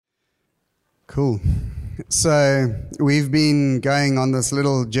Cool. So we've been going on this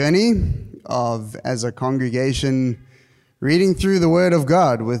little journey of, as a congregation, reading through the Word of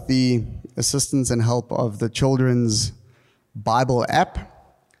God with the assistance and help of the Children's Bible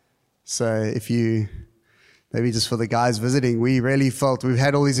app. So if you, maybe just for the guys visiting, we really felt we've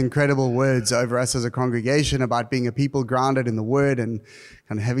had all these incredible words over us as a congregation about being a people grounded in the Word and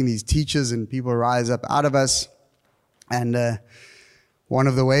kind of having these teachers and people rise up out of us. And one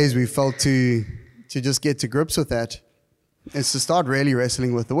of the ways we felt to just get to grips with that is to start really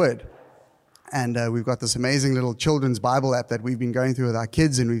wrestling with the Word. And we've got this amazing little children's Bible app that we've been going through with our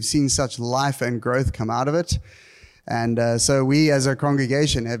kids, and we've seen such life and growth come out of it. And so we as a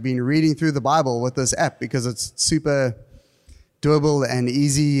congregation have been reading through the Bible with this app because it's super doable and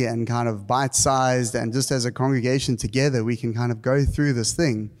easy and kind of bite-sized, and just as a congregation together we can kind of go through this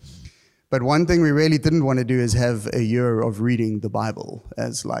thing. But one thing we really didn't want to do is have a year of reading the Bible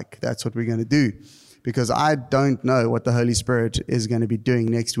as like, that's what we're going to do. Because I don't know what the Holy Spirit is going to be doing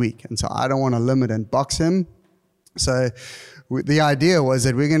next week. And so I don't want to limit and box him. So the idea was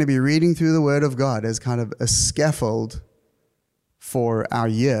that we're going to be reading through the Word of God as kind of a scaffold for our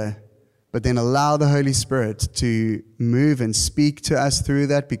year, but then allow the Holy Spirit to move and speak to us through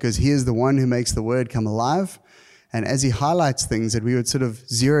that, because he is the one who makes the Word come alive. And as he highlights things, that we would sort of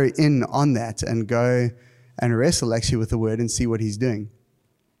zero in on that and go and wrestle actually with the Word and see what he's doing.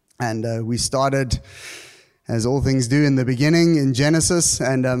 And we started, as all things do, in the beginning in Genesis.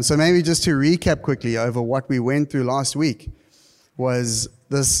 And so maybe just to recap quickly over what we went through last week was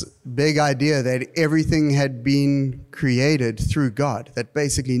this big idea that everything had been created through God, that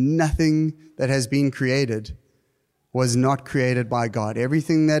basically nothing that has been created was not created by God.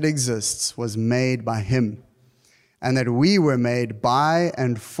 Everything that exists was made by him. And that we were made by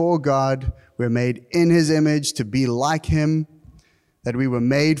and for God. We're made in his image to be like him. That we were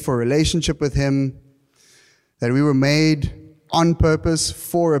made for relationship with him. That we were made on purpose,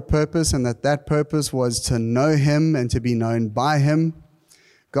 for a purpose, and that purpose was to know him and to be known by him.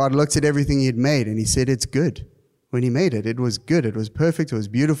 God looked at everything he had made and he said, it's good. When he made it, it was good. It was perfect. It was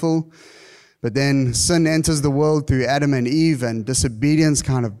beautiful. But then sin enters the world through Adam and Eve, and disobedience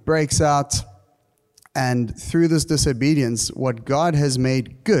kind of breaks out. And through this disobedience, what God has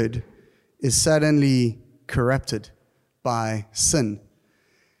made good is suddenly corrupted by sin.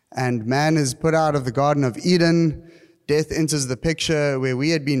 And man is put out of the Garden of Eden. Death enters the picture where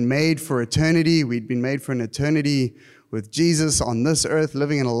we had been made for eternity. We'd been made for an eternity with Jesus on this earth,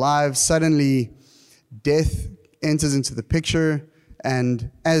 living and alive. Suddenly, death enters into the picture.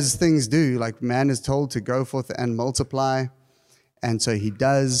 And as things do, like man is told to go forth and multiply. And so he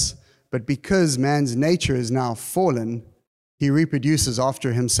does. But because man's nature is now fallen, he reproduces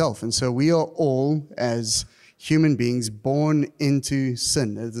after himself. And so we are all, as human beings, born into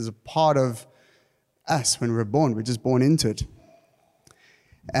sin. It is a part of us when we're born. We're just born into it.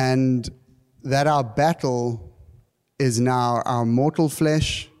 And that our battle is now our mortal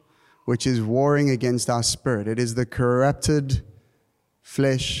flesh, which is warring against our spirit. It is the corrupted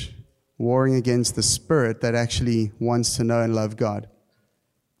flesh warring against the spirit that actually wants to know and love God.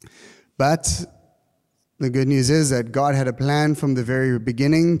 But the good news is that God had a plan from the very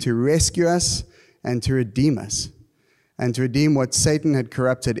beginning to rescue us and to redeem us, and to redeem what Satan had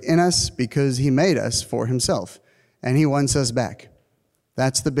corrupted in us, because he made us for himself, and he wants us back.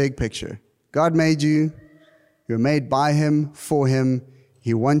 That's the big picture. God made you. You're made by him, for him.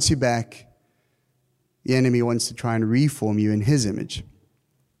 He wants you back. The enemy wants to try and reform you in his image.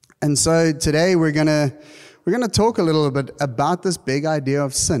 And so today we're going to talk a little bit about this big idea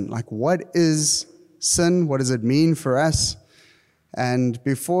of sin. Like, what is sin? What does it mean for us? And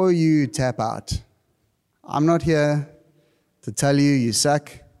before you tap out, I'm not here to tell you you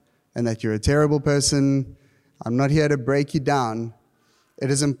suck and that you're a terrible person. I'm not here to break you down.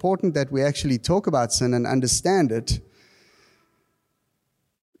 It is important that we actually talk about sin and understand it.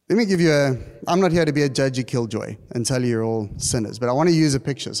 Let me give you I'm not here to be a judgy killjoy and tell you you're all sinners, but I want to use a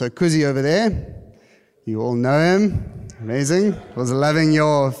picture. So Kuzi over there, you all know him. Amazing. Was loving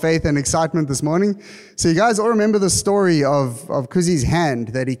your faith and excitement this morning. So you guys all remember the story of Kuzi's hand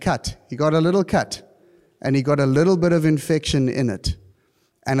that he cut. He got a little cut, and he got a little bit of infection in it.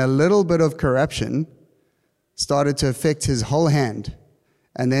 And a little bit of corruption started to affect his whole hand,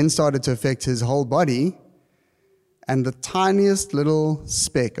 and then started to affect his whole body. And the tiniest little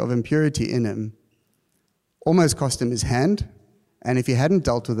speck of impurity in him almost cost him his hand. And if he hadn't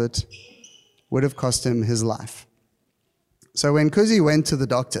dealt with it, would have cost him his life. So when Kuzi went to the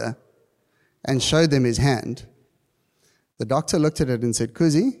doctor and showed them his hand, the doctor looked at it and said,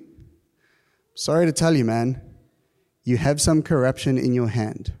 Kuzi, sorry to tell you, man, you have some corruption in your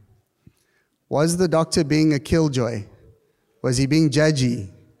hand. Was the doctor being a killjoy? Was he being judgy?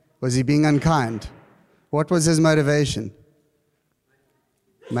 Was he being unkind? What was his motivation?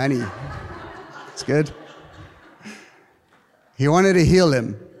 Money. It's good. He wanted to heal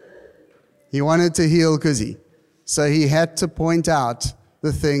him. He wanted to heal Kuzi. So he had to point out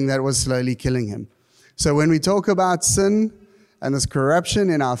the thing that was slowly killing him. So when we talk about sin and this corruption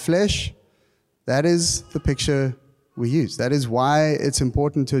in our flesh, that is the picture we use. That is why it's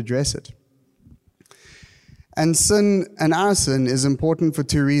important to address it. And sin and our sin is important for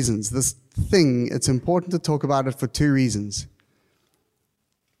two reasons. This thing, it's important to talk about it for two reasons.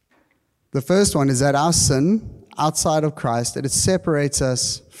 The first one is that our sin outside of Christ, it separates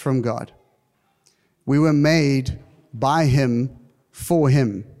us from God. We were made by Him for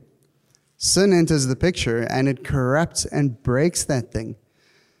Him. Sin enters the picture and it corrupts and breaks that thing.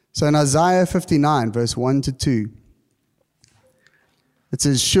 So in Isaiah 59, verse 1 to 2, it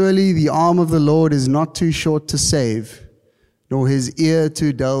says, "Surely the arm of the Lord is not too short to save, nor his ear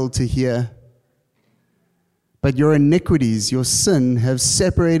too dull to hear. But your iniquities, your sin, have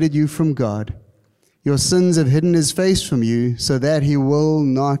separated you from God. Your sins have hidden his face from you, so that he will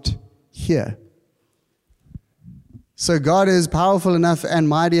not hear." So God is powerful enough and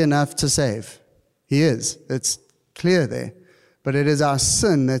mighty enough to save. He is. It's clear there. But it is our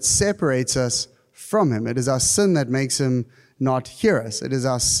sin that separates us from him. It is our sin that makes him not hear us. It is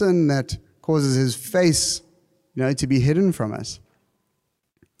our sin that causes his face, to be hidden from us.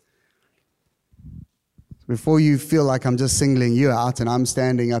 Before you feel like I'm just singling you out and I'm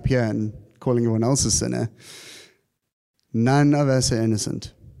standing up here and calling everyone else a sinner, none of us are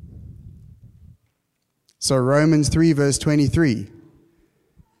innocent. So Romans 3 verse 23,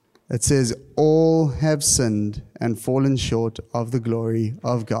 it says, "All have sinned and fallen short of the glory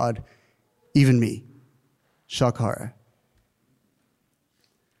of God, even me." Shock horror.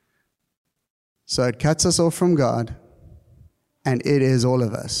 So it cuts us off from God, and it is all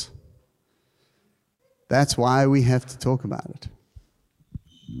of us. That's why we have to talk about it.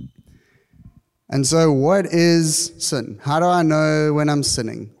 And so what is sin? How do I know when I'm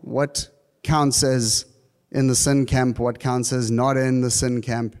sinning? What counts as in the sin camp? What counts as not in the sin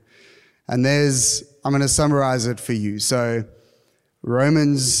camp? And I'm going to summarize it for you. So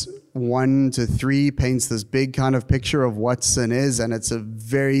Romans 1 to 3 paints this big kind of picture of what sin is, and it's a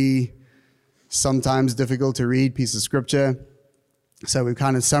very sometimes difficult to read piece of scripture. So we've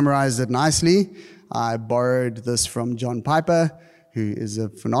kind of summarized it nicely. I borrowed this from John Piper, who is a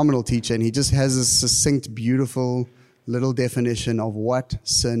phenomenal teacher, and he just has a succinct, beautiful little definition of what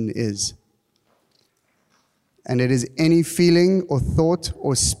sin is. And it is any feeling or thought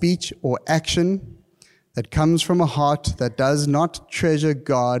or speech or action that comes from a heart that does not treasure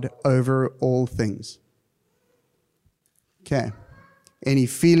God over all things. Okay. Any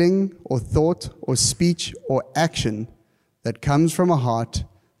feeling or thought or speech or action that comes from a heart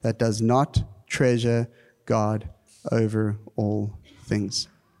that does not treasure God over all things.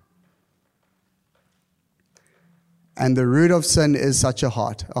 And the root of sin is such a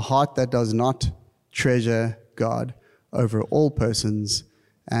heart that does not treasure God over all persons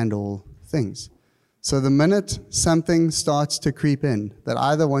and all things. So the minute something starts to creep in that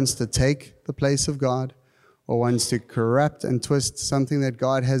either wants to take the place of God or wants to corrupt and twist something that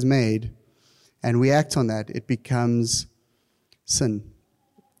God has made, and we act on that, it becomes sin.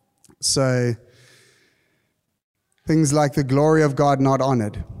 So things like the glory of God not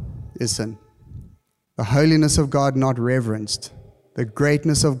honored is sin. The holiness of God not reverenced. The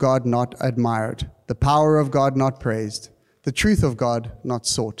greatness of God not admired. The power of God not praised. The truth of God not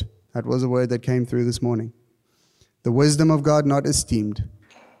sought. That was a word that came through this morning. The wisdom of God not esteemed.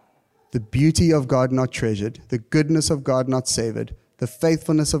 The beauty of God not treasured. The goodness of God not savored. The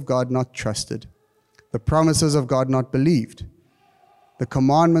faithfulness of God not trusted. The promises of God not believed. The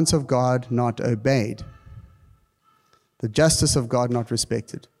commandments of God not obeyed. The justice of God not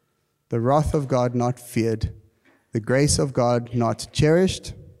respected. The wrath of God not feared. The grace of God not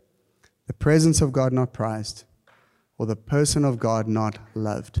cherished. The presence of God not prized. Or the person of God not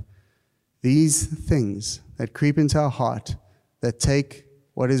loved. These things that creep into our heart, that take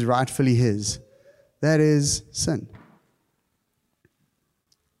what is rightfully his, that is sin.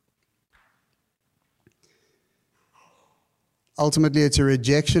 Ultimately, it's a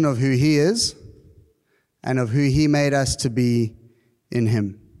rejection of who he is and of who he made us to be in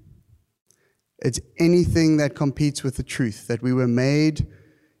him. It's anything that competes with the truth that we were made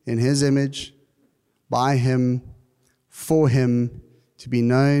in his image, by him, for him, to be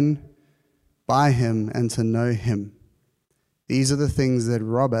known by him and to know him. These are the things that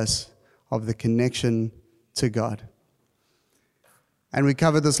rob us of the connection to God. And we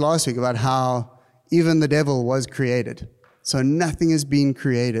covered this last week about how even the devil was created. So nothing has been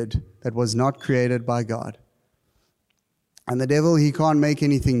created that was not created by God. And the devil, he can't make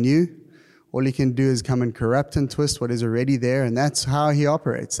anything new. All he can do is come and corrupt and twist what is already there, and that's how he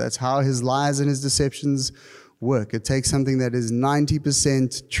operates. That's how his lies and his deceptions work. It takes something that is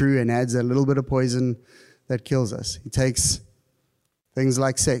 90% true and adds a little bit of poison that kills us. He takes things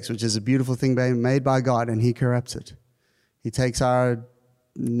like sex, which is a beautiful thing made by God, and he corrupts it. He takes our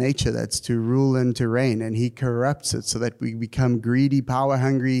nature that's to rule and to reign, and he corrupts it so that we become greedy,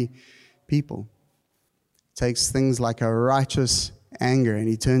 power-hungry people. He takes things like a righteous anger and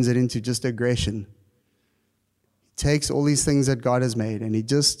he turns it into just aggression. He takes all these things that God has made and he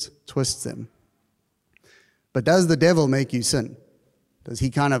just twists them. But does the devil make you sin? Does he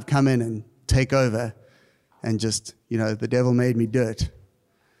kind of come in and take over and just, the devil made me do it?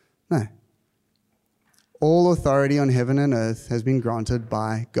 No. All authority on heaven and earth has been granted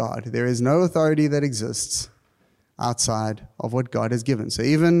by God. There is no authority that exists outside of what God has given. So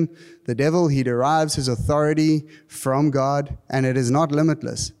even the devil, he derives his authority from God, and it is not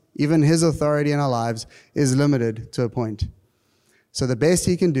limitless. Even his authority in our lives is limited to a point. So the best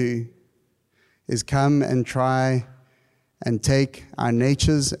he can do is come and try and take our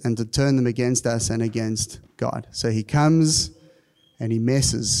natures and to turn them against us and against God. So he comes and he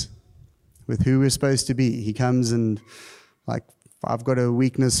messes with who we're supposed to be. He comes and, like, I've got a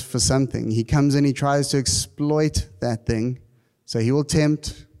weakness for something. He comes and he tries to exploit that thing. So he will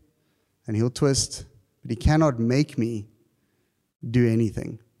tempt and he'll twist, but he cannot make me do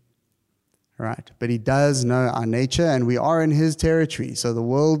anything. Right? But he does know our nature, and we are in his territory. So the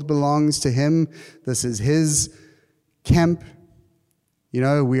world belongs to him. This is his camp.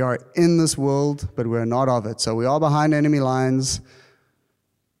 We are in this world, but we're not of it. So we are behind enemy lines,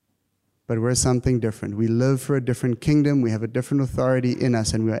 but we're something different. We live for a different kingdom. We have a different authority in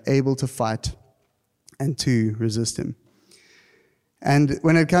us, and we are able to fight and to resist him. And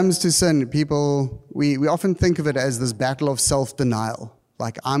when it comes to sin, people, we often think of it as this battle of self-denial.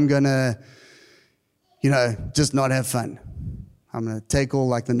 Like, I'm going to, just not have fun. I'm going to take all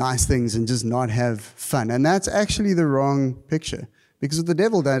like the nice things and just not have fun. And that's actually the wrong picture. Because what the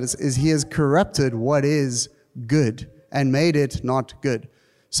devil does is he has corrupted what is good and made it not good.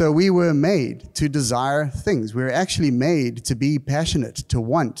 So we were made to desire things. We were actually made to be passionate, to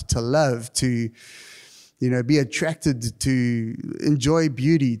want, to love, to, be attracted, to enjoy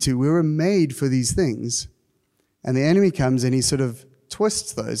beauty. We were made for these things. And the enemy comes and he sort of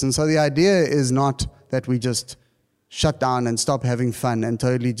twists those. And so the idea is not that we just shut down and stop having fun and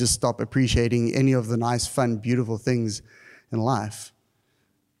totally just stop appreciating any of the nice, fun, beautiful things in life.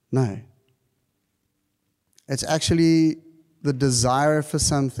 No. It's actually the desire for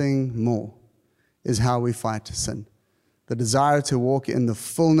something more is how we fight sin. The desire to walk in the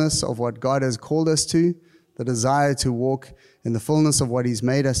fullness of what God has called us to, the desire to walk in the fullness of what he's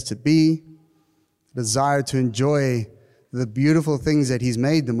made us to be, the desire to enjoy the beautiful things that he's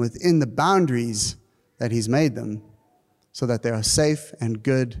made them within the boundaries that he's made them so that they are safe and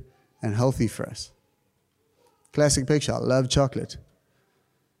good and healthy for us. Classic picture, I love chocolate.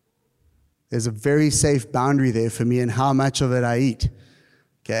 There's a very safe boundary there for me in how much of it I eat.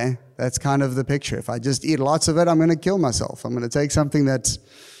 Okay? That's kind of the picture. If I just eat lots of it, I'm going to kill myself. I'm going to take something that's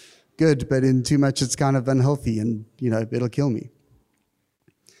good, but in too much it's kind of unhealthy and, it'll kill me.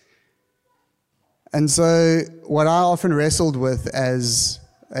 And so what I often wrestled with as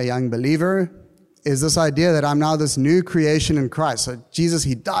a young believer is this idea that I'm now this new creation in Christ. So Jesus,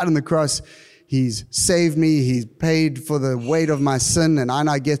 he died on the cross. He's saved me. He's paid for the weight of my sin, and I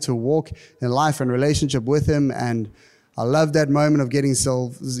now get to walk in life and relationship with him. And I love that moment of getting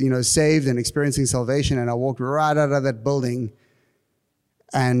saved and experiencing salvation. And I walked right out of that building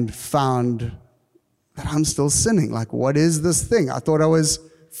and found that I'm still sinning. Like, what is this thing? I thought I was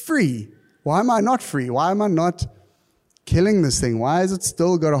free. Why am I not free? Why am I not killing this thing? Why has it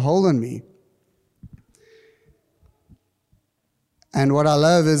still got a hold on me? And what I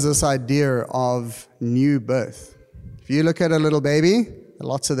love is this idea of new birth. If you look at a little baby,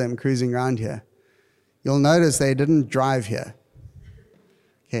 lots of them cruising around here, you'll notice they didn't drive here.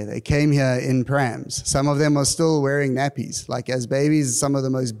 Okay, they came here in prams. Some of them are still wearing nappies. Like, as babies, some of the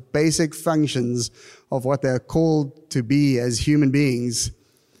most basic functions of what they're called to be as human beings,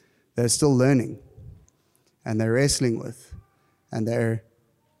 they're still learning. And they're wrestling with. And they're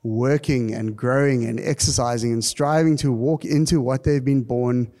working and growing and exercising and striving to walk into what they've been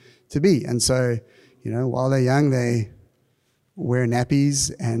born to be. And so, while they're young, they wear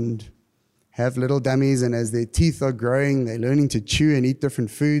nappies and have little dummies, and as their teeth are growing, they're learning to chew and eat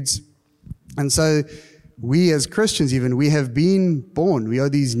different foods. And so we as Christians even, we have been born. We are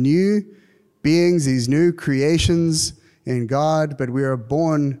these new beings, these new creations in God, but we are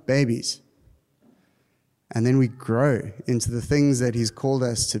born babies. And then we grow into the things that He's called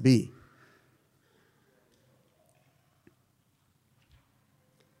us to be.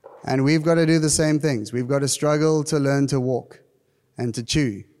 And we've got to do the same things. We've got to struggle to learn to walk and to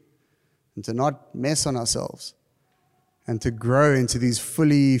chew and to not mess on ourselves and to grow into these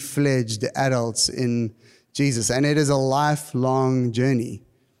fully fledged adults in Jesus. And it is a lifelong journey.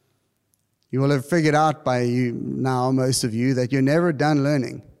 You will have figured out by now, most of you, that you're never done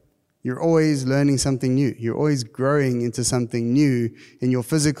learning. You're always learning something new. You're always growing into something new in your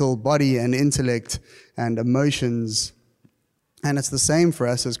physical body and intellect and emotions. And it's the same for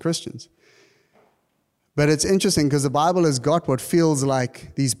us as Christians. But it's interesting because the Bible has got what feels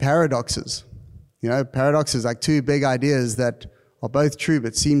like these paradoxes. You know, paradoxes like two big ideas that are both true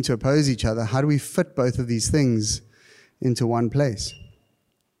but seem to oppose each other. How do we fit both of these things into one place?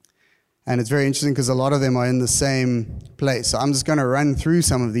 And it's very interesting because a lot of them are in the same place. So I'm just going to run through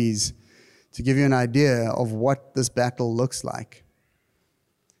some of these to give you an idea of what this battle looks like.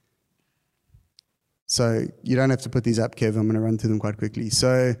 So you don't have to put these up, Kev. I'm going to run through them quite quickly.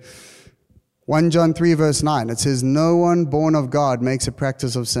 So 1 John 3 verse 9, it says, "No one born of God makes a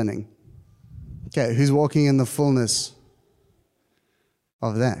practice of sinning." Okay, who's walking in the fullness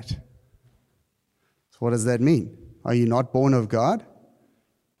of that? So what does that mean? Are you not born of God?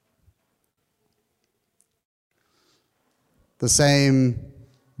 The same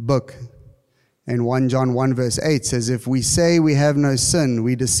book in 1 John 1 verse 8 says, "If we say we have no sin,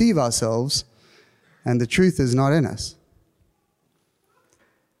 we deceive ourselves, and the truth is not in us."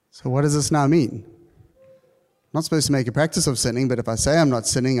 So what does this now mean? I'm not supposed to make a practice of sinning, but if I say I'm not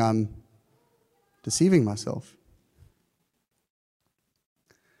sinning, I'm deceiving myself.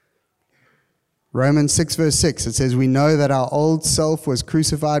 Romans 6 verse 6, it says, "We know that our old self was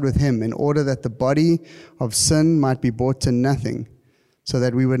crucified with Him in order that the body of sin might be brought to nothing, so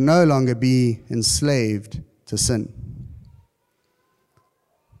that we would no longer be enslaved to sin."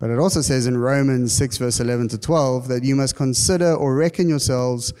 But it also says in Romans 6 verse 11 to 12 that you must consider or reckon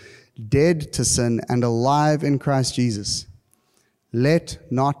yourselves dead to sin and alive in Christ Jesus. Let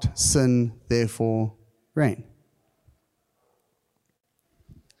not sin therefore reign.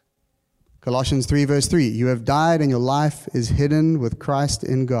 Colossians 3 verse 3, "You have died and your life is hidden with Christ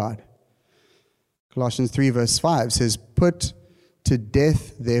in God." Colossians 3 verse 5 says, "Put to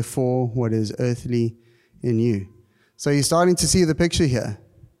death therefore what is earthly in you." So you're starting to see the picture here.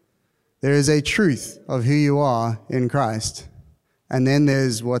 There is a truth of who you are in Christ, and then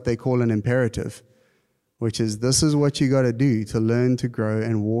there's what they call an imperative, which is this is what you got to do to learn to grow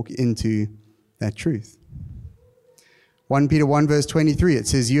and walk into that truth. 1 Peter 1 verse 23, it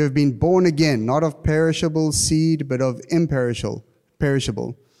says, "You have been born again, not of perishable seed, but of imperishable,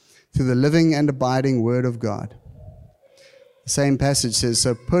 through the living and abiding word of God." The same passage says,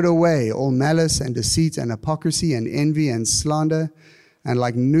 "So put away all malice and deceit and hypocrisy and envy and slander, and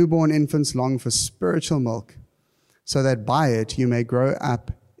like newborn infants long for spiritual milk, so that by it you may grow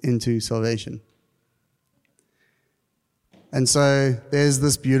up into salvation." And so there's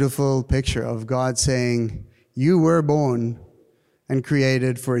this beautiful picture of God saying, you were born and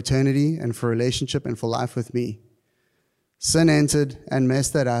created for eternity and for relationship and for life with me. Sin entered and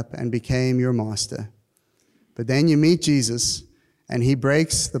messed that up and became your master. But then you meet Jesus and He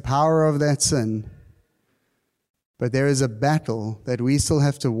breaks the power of that sin. But there is a battle that we still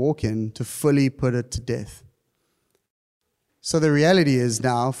have to walk in to fully put it to death. So the reality is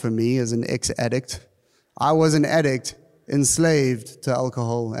now, for me as an ex-addict, I was an addict enslaved to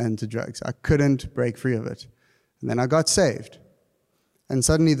alcohol and to drugs. I couldn't break free of it. And then I got saved. And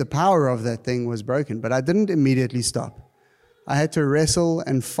suddenly the power of that thing was broken. But I didn't immediately stop. I had to wrestle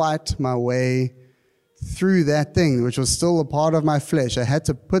and fight my way through that thing, which was still a part of my flesh. I had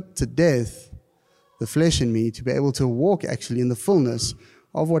to put to death the flesh in me to be able to walk actually in the fullness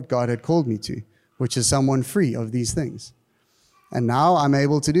of what God had called me to, which is someone free of these things. And now I'm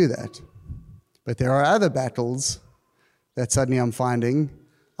able to do that. But there are other battles that suddenly I'm finding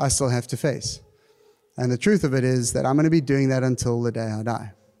I still have to face. And the truth of it is that I'm going to be doing that until the day I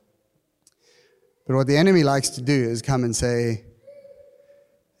die. But what the enemy likes to do is come and say,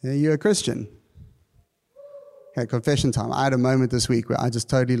 hey, you're a Christian. Okay, confession time. I had a moment this week where I just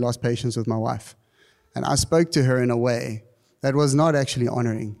totally lost patience with my wife. And I spoke to her in a way that was not actually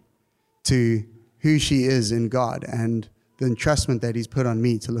honoring to who she is in God and the entrustment that He's put on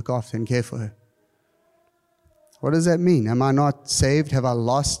me to look after and care for her. What does that mean? Am I not saved? Have I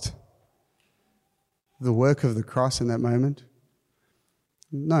lost the work of the cross in that moment?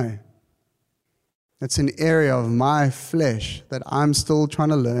 No. It's an area of my flesh that I'm still trying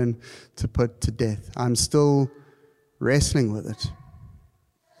to learn to put to death. I'm still wrestling with it.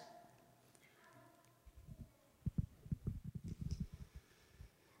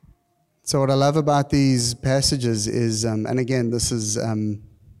 So what I love about these passages is, and again, this is,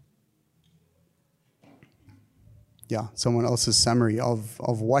 someone else's summary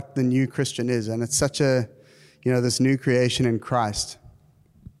of what the new Christian is. And it's such a, this new creation in Christ.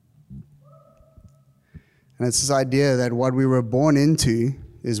 And it's this idea that what we were born into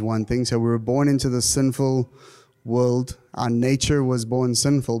is one thing. So we were born into the sinful world. Our nature was born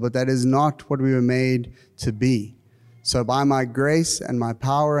sinful, but that is not what we were made to be. So by my grace and my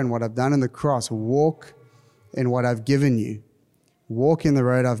power and what I've done on the cross, walk in what I've given you. Walk in the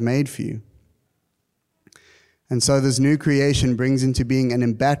road I've made for you. And so this new creation brings into being an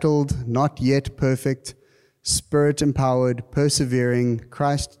embattled, not yet perfect, Spirit-empowered, persevering,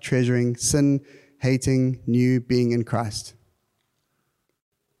 Christ-treasuring, sin-hating, new being in Christ.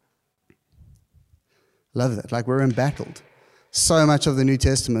 Love that. Like we're embattled. So much of the New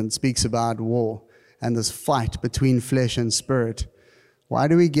Testament speaks about war and this fight between flesh and spirit. Why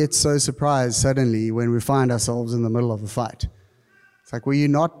do we get so surprised suddenly when we find ourselves in the middle of a fight? It's like, were you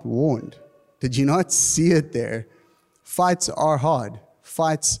not warned? Did you not see it there? Fights are hard.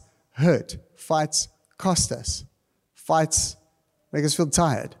 Fights hurt. Fights cost us. Fights make us feel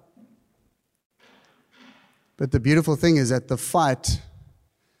tired. But the beautiful thing is that the fight,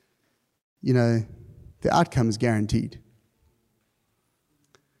 the outcome is guaranteed.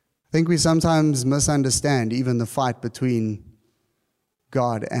 I think we sometimes misunderstand even the fight between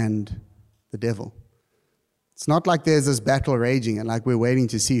God and the devil. It's not like there's this battle raging and like we're waiting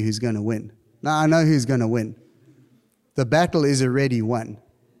to see who's going to win. Now, I know who's going to win. The battle is already won.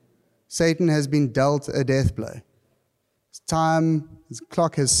 Satan has been dealt a death blow. His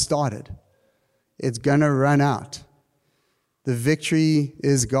clock has started. It's going to run out. The victory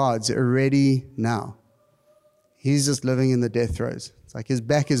is God's already now. He's just living in the death throes. It's like his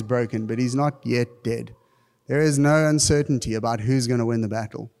back is broken, but he's not yet dead. There is no uncertainty about who's going to win the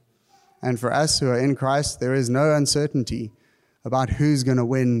battle. And for us who are in Christ, there is no uncertainty about who's going to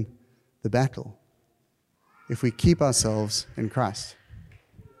win the battle if we keep ourselves in Christ.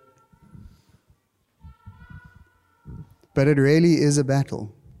 But it really is a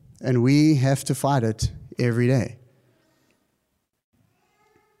battle, and we have to fight it every day.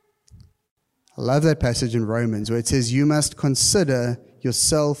 I love that passage in Romans where it says, you must consider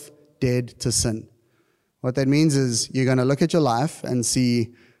yourself dead to sin. What that means is you're going to look at your life and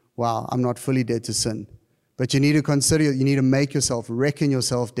see, wow, I'm not fully dead to sin. But you need to make yourself, reckon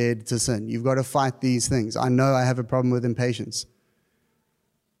yourself dead to sin. You've got to fight these things. I know I have a problem with impatience.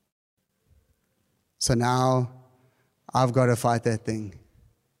 So now I've got to fight that thing.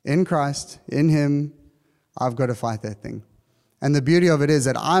 In Christ, in Him, I've got to fight that thing. And the beauty of it is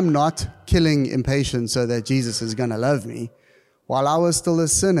that I'm not killing impatience so that Jesus is going to love me. While I was still a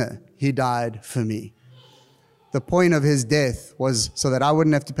sinner, He died for me. The point of His death was so that I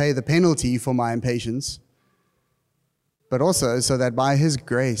wouldn't have to pay the penalty for my impatience, but also so that by His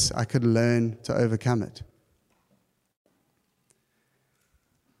grace I could learn to overcome it.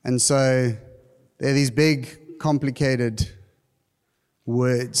 And so there are these big, complicated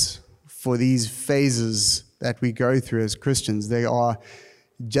words for these phases that we go through as Christians. They are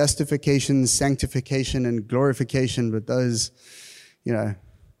justification, sanctification, and glorification, but those, are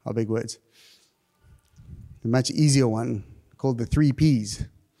big words. The much easier one, called the 3 Ps,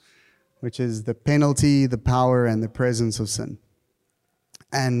 which is the penalty, the power, and the presence of sin.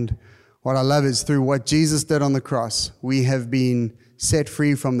 And what I love is through what Jesus did on the cross, we have been set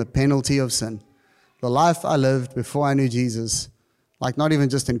free from the penalty of sin. The life I lived before I knew Jesus, like not even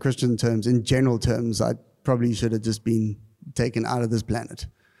just in Christian terms, in general terms, I probably should have just been taken out of this planet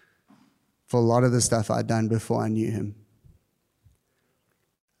for a lot of the stuff I'd done before I knew Him.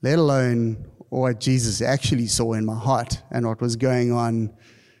 Let alone what Jesus actually saw in my heart and what was going on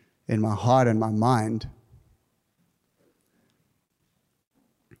in my heart and my mind.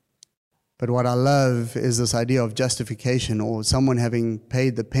 But what I love is this idea of justification, or someone having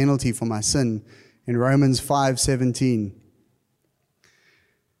paid the penalty for my sin. In Romans 5:17,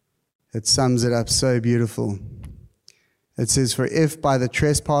 it sums it up so beautiful. It says, for if by the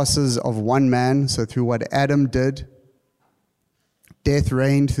trespasses of one man, so through what Adam did, death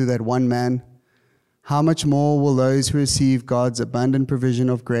reigned through that one man, how much more will those who receive God's abundant provision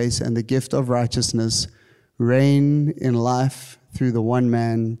of grace and the gift of righteousness reign in life through the one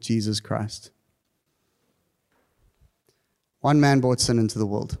man, Jesus Christ? One man brought sin into the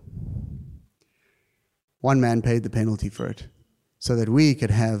world. One man paid the penalty for it so that we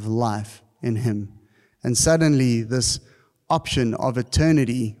could have life in Him. And suddenly this option of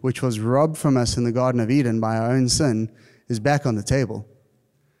eternity, which was robbed from us in the Garden of Eden by our own sin, is back on the table.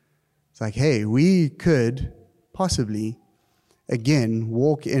 It's like, hey, we could possibly, again,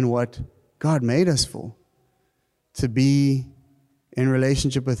 walk in what God made us for, to be in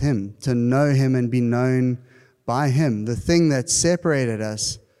relationship with Him, to know Him and be known by Him. The thing that separated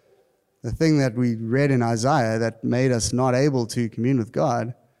us, the thing that we read in Isaiah that made us not able to commune with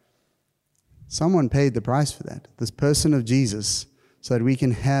God, someone paid the price for that, this person of Jesus, so that we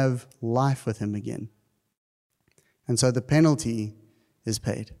can have life with Him again. And so the penalty is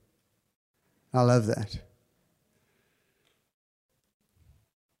paid. I love that.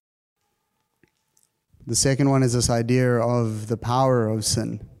 The second one is this idea of the power of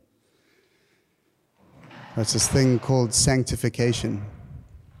sin. It's this thing called sanctification.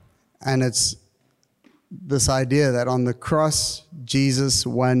 And it's this idea that on the cross, Jesus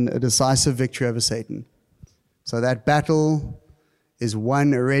won a decisive victory over Satan. So that battle is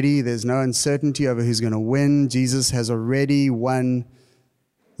won already. There's no uncertainty over who's going to win. Jesus has already won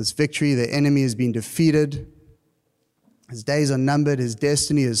this victory. The enemy has been defeated. His days are numbered. His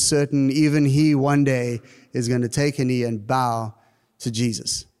destiny is certain. Even he one day is going to take a knee and bow to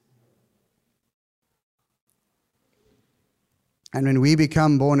Jesus. And when we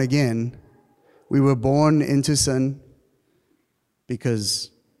become born again, we were born into sin because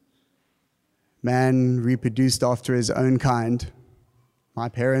man reproduced after his own kind. My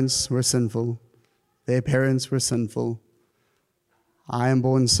parents were sinful. Their parents were sinful. I am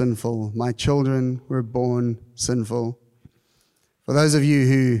born sinful. My children were born sinful. For those of you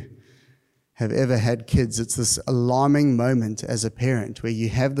who have ever had kids, it's this alarming moment as a parent where you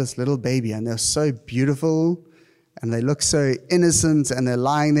have this little baby and they're so beautiful and they look so innocent and they're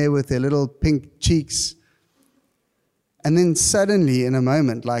lying there with their little pink cheeks. And then suddenly in a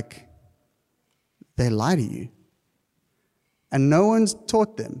moment, like, they lie to you. And no one's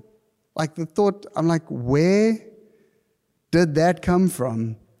taught them. Like the thought, I'm like, where did that come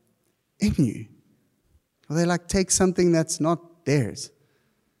from in you? Well, they like take something that's not theirs.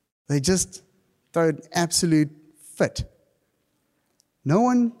 They just throw an absolute fit. No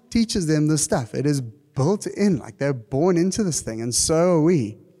one teaches them this stuff. It is built in, like they're born into this thing, and so are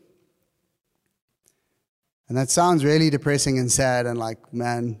we. And that sounds really depressing and sad and like,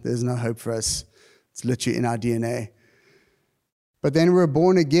 man, there's no hope for us. It's literally in our DNA. But then we're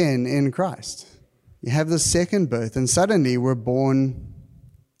born again in Christ. You have the second birth, and suddenly we're born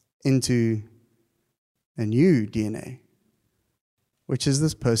into a new DNA, which is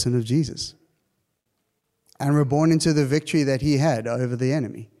this person of Jesus. And we're born into the victory that He had over the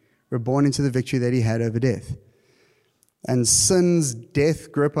enemy. We're born into the victory that He had over death. And sin's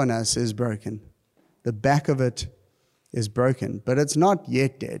death grip on us is broken. The back of it is broken, but it's not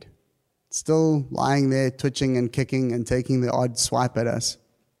yet dead. It's still lying there, twitching and kicking and taking the odd swipe at us.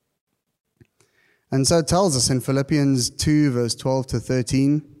 And so it tells us in Philippians 2, verse 12 to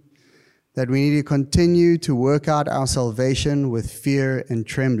 13, that we need to continue to work out our salvation with fear and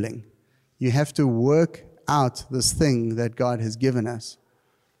trembling. You have to work out this thing that God has given us.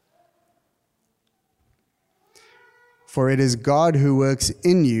 For it is God who works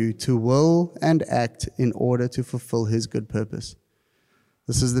in you to will and act in order to fulfill His good purpose.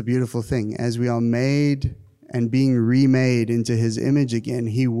 This is the beautiful thing. As we are made and being remade into His image again,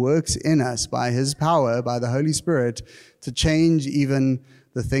 He works in us by His power, by the Holy Spirit, to change even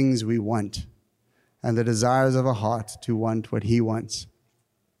the things we want and the desires of our heart to want what He wants.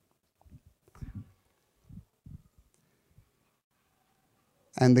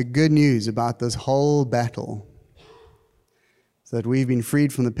 And the good news about this whole battle is that we've been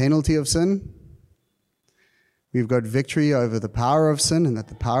freed from the penalty of sin. We've got victory over the power of sin, and that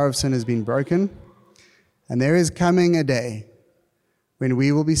the power of sin has been broken. And there is coming a day when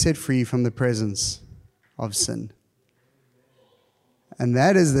we will be set free from the presence of sin. And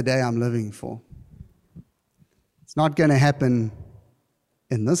that is the day I'm living for. It's not going to happen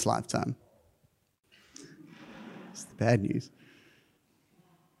in this lifetime. It's the bad news.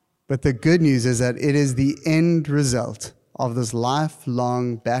 But the good news is that it is the end result of this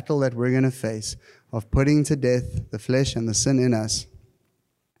lifelong battle that we're going to face, of putting to death the flesh and the sin in us.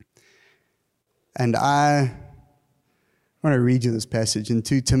 And I want to read you this passage in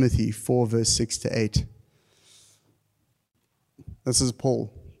 2 Timothy 4, verse 6 to 8. This is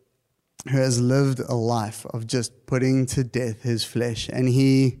Paul, who has lived a life of just putting to death his flesh, and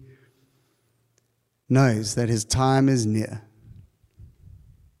he knows that his time is near.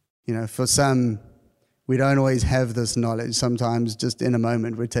 You know, for some, we don't always have this knowledge. Sometimes just in a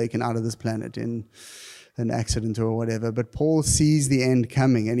moment we're taken out of this planet in an accident or whatever, but Paul sees the end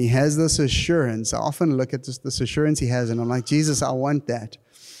coming, and he has this assurance. I often look at this assurance he has, and I'm like, Jesus, I want that.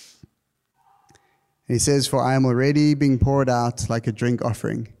 And he says, for I am already being poured out like a drink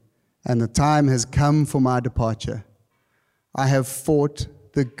offering, and the time has come for my departure. I have fought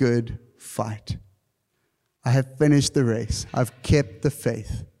the good fight. I have finished the race. I've kept the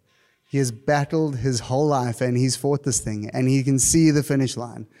faith. He has battled his whole life, and he's fought this thing, and he can see the finish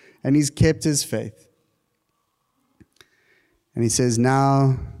line, and he's kept his faith. And he says,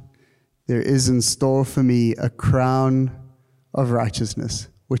 now there is in store for me a crown of righteousness,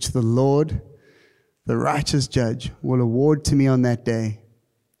 which the Lord, the righteous judge, will award to me on that day.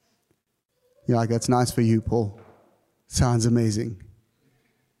 You're like, that's nice for you, Paul. Sounds amazing.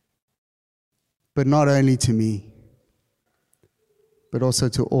 But not only to me, but also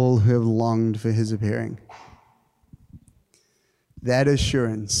to all who have longed for his appearing. That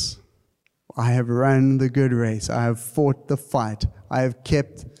assurance, I have run the good race, I have fought the fight, I have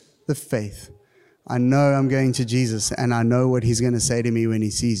kept the faith. I know I'm going to Jesus, and I know what he's going to say to me when he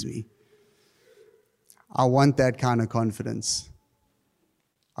sees me. I want that kind of confidence.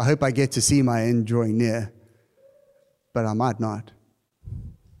 I hope I get to see my end drawing near, but I might not.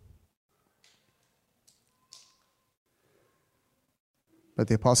 But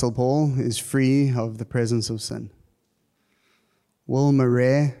the Apostle Paul is free of the presence of sin. Will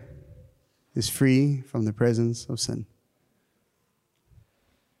Murray is free from the presence of sin.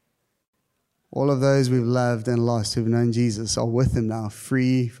 All of those we've loved and lost who've known Jesus are with him now,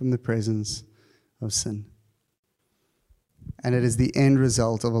 free from the presence of sin. And it is the end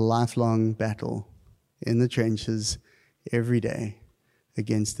result of a lifelong battle in the trenches every day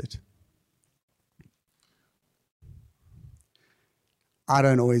against it. I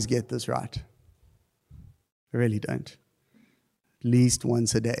don't always get this right. I really don't. At least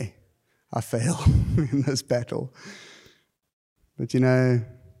once a day, I fail in this battle. But you know,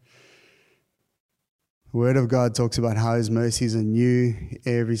 the Word of God talks about how his mercies are new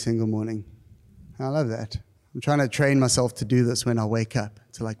every single morning. I love that. I'm trying to train myself to do this when I wake up,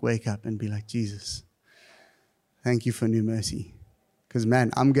 to wake up and be like, Jesus, thank you for new mercy. Because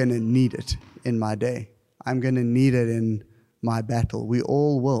man, I'm going to need it in my day. I'm going to need it in my battle. We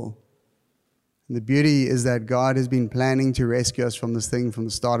all will. And the beauty is that God has been planning to rescue us from this thing from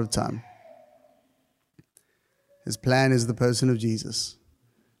the start of time. His plan is the person of Jesus,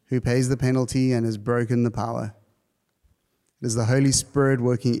 who pays the penalty and has broken the power. It is the Holy Spirit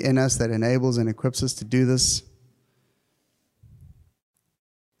working in us that enables and equips us to do this.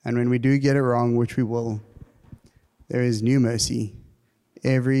 And when we do get it wrong, which we will, there is new mercy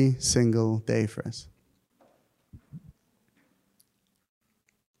every single day for us.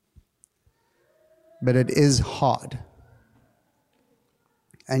 But it is hard.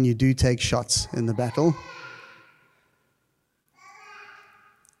 And you do take shots in the battle.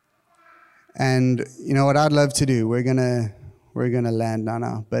 And you know what I'd love to do? We're gonna land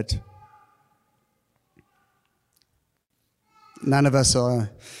now, but none of us are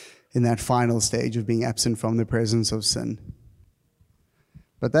in that final stage of being absent from the presence of sin.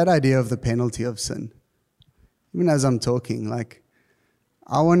 But that idea of the penalty of sin, even as I'm talking,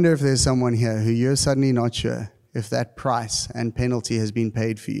 I wonder if there's someone here who you're suddenly not sure if that price and penalty has been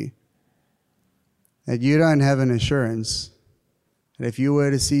paid for you. That you don't have an assurance that if you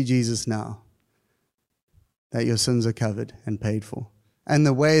were to see Jesus now, that your sins are covered and paid for. And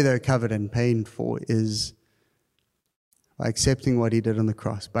the way they're covered and paid for is by accepting what he did on the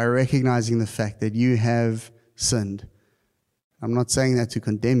cross, by recognizing the fact that you have sinned. I'm not saying that to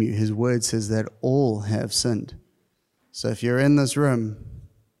condemn you. His word says that all have sinned. So if you're in this room,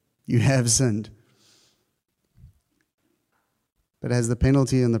 you have sinned. But has the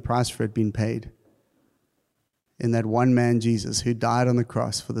penalty and the price for it been paid? In that one man, Jesus, who died on the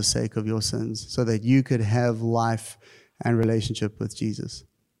cross for the sake of your sins, so that you could have life and relationship with Jesus.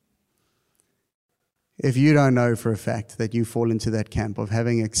 If you don't know for a fact that you fall into that camp of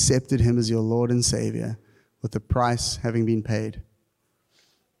having accepted him as your Lord and Savior, with the price having been paid,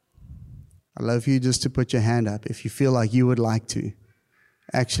 I'd love for you just to put your hand up if you feel like you would like to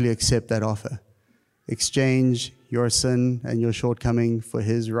actually accept that offer. Exchange your sin and your shortcoming for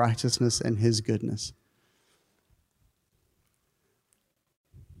his righteousness and his goodness.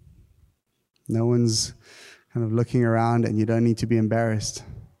 No one's kind of looking around, and you don't need to be embarrassed.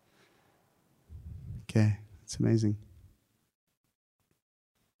 Okay, that's amazing.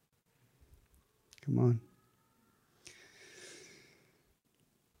 Come on.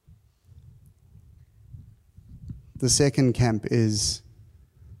 The second camp is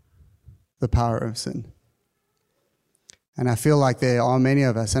the power of sin. And I feel like there are many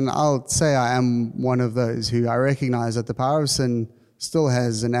of us, and I'll say I am one of those who I recognize that the power of sin still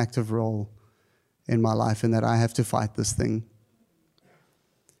has an active role in my life and that I have to fight this thing.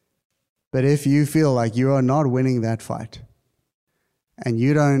 But if you feel like you are not winning that fight and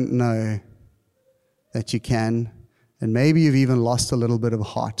you don't know that you can, and maybe you've even lost a little bit of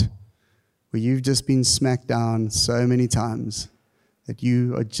heart, where you've just been smacked down so many times that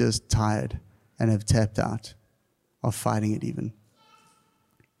you are just tired and have tapped out of fighting it even,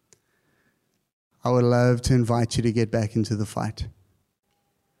 I would love to invite you to get back into the fight.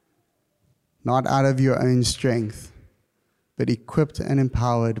 Not out of your own strength, but equipped and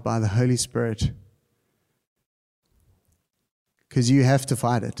empowered by the Holy Spirit. Because you have to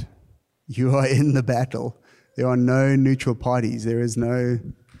fight it. You are in the battle. There are no neutral parties. There is no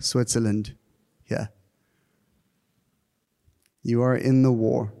Switzerland here. You are in the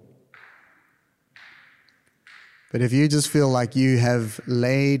war. But if you just feel like you have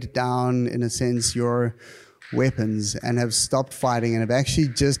laid down, in a sense, your weapons and have stopped fighting and have actually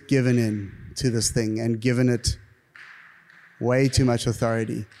just given in to this thing and given it way too much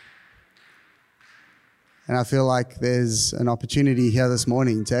authority. And I feel like there's an opportunity here this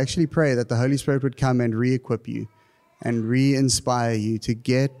morning to actually pray that the Holy Spirit would come and re-equip you and re-inspire you to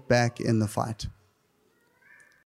get back in the fight.